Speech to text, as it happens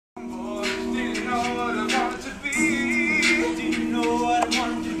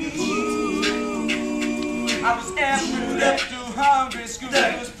I was after too hungry, school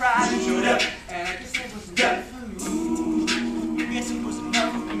was pride and joy, and I guess it was enough for me. I guess it was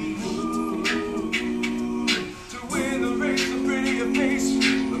enough for me to win the race, a prettier face,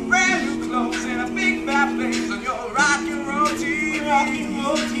 with brand new clothes and a big fat place on your rock and roll TV.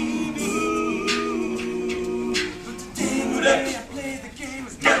 But today I play the game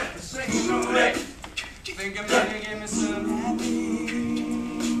is not the same way. Think I'm gonna give me some happy.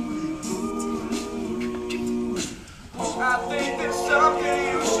 I think there's something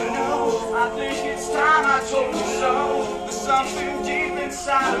you should know. I think it's time I told you so. There's something deep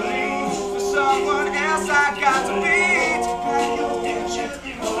inside of me. For someone else I got to be. Take back your picture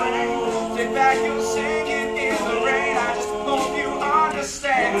in the rain. Take back your singing in the rain. I just hope you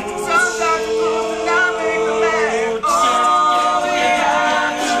understand. Sometimes the fools do not make the man. All we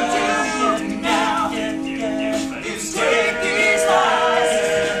have to do now is take these lies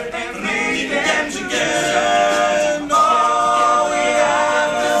and make them together.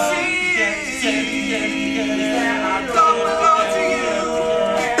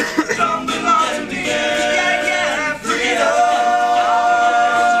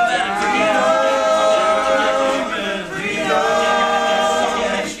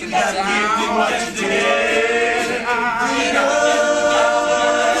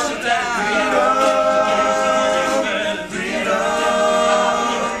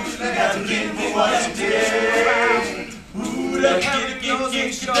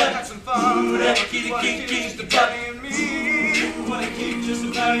 Have some fun. Wanna keep just about you and me. Wanna keep just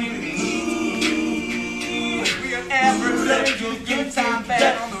about you and me. We are everything. Good time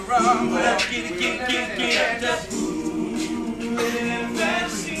back on the run. Wanna keep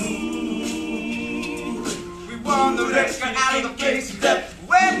we won the race, got out of the place.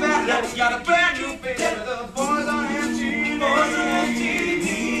 Way back up, we got a brand new face with the boys on MTV.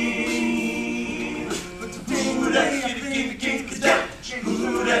 But today I play the game is down.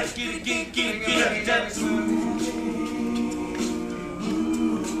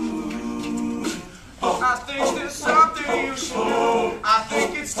 I think there's something you should know. I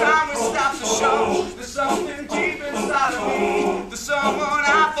think it's time we stop the show. There's something deep inside of me. There's someone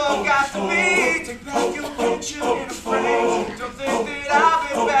I forgot to be. Take back your picture in a frame. Don't think that I'll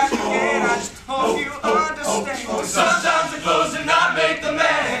be back again. I just hope you understand. Sometimes the clothes do not make the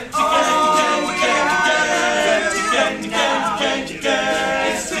man. Oh, we have to do now.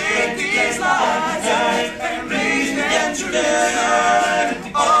 Let's take these lies and raise them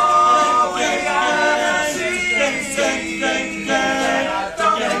together. Oh, we have to see that I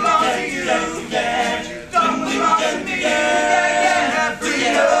don't belong to you. You don't belong to me. Yeah,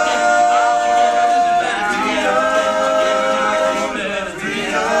 freedom.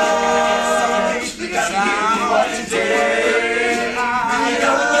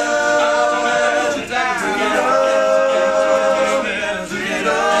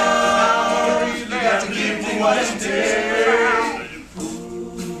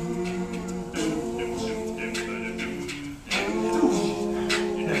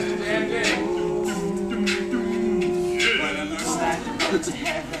 To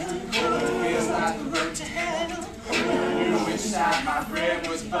heaven, it feels like the road to hell. You wish that my bread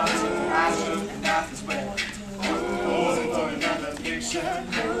was butter, I should have got this way. Posing for another picture,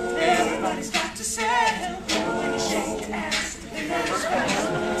 everybody's got to sell. When you shake your ass, they never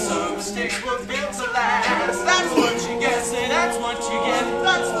pass. Some mistakes were built to last. That's what you get, say that's what you get.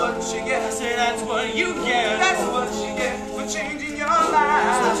 That's what you get, say that's what you get.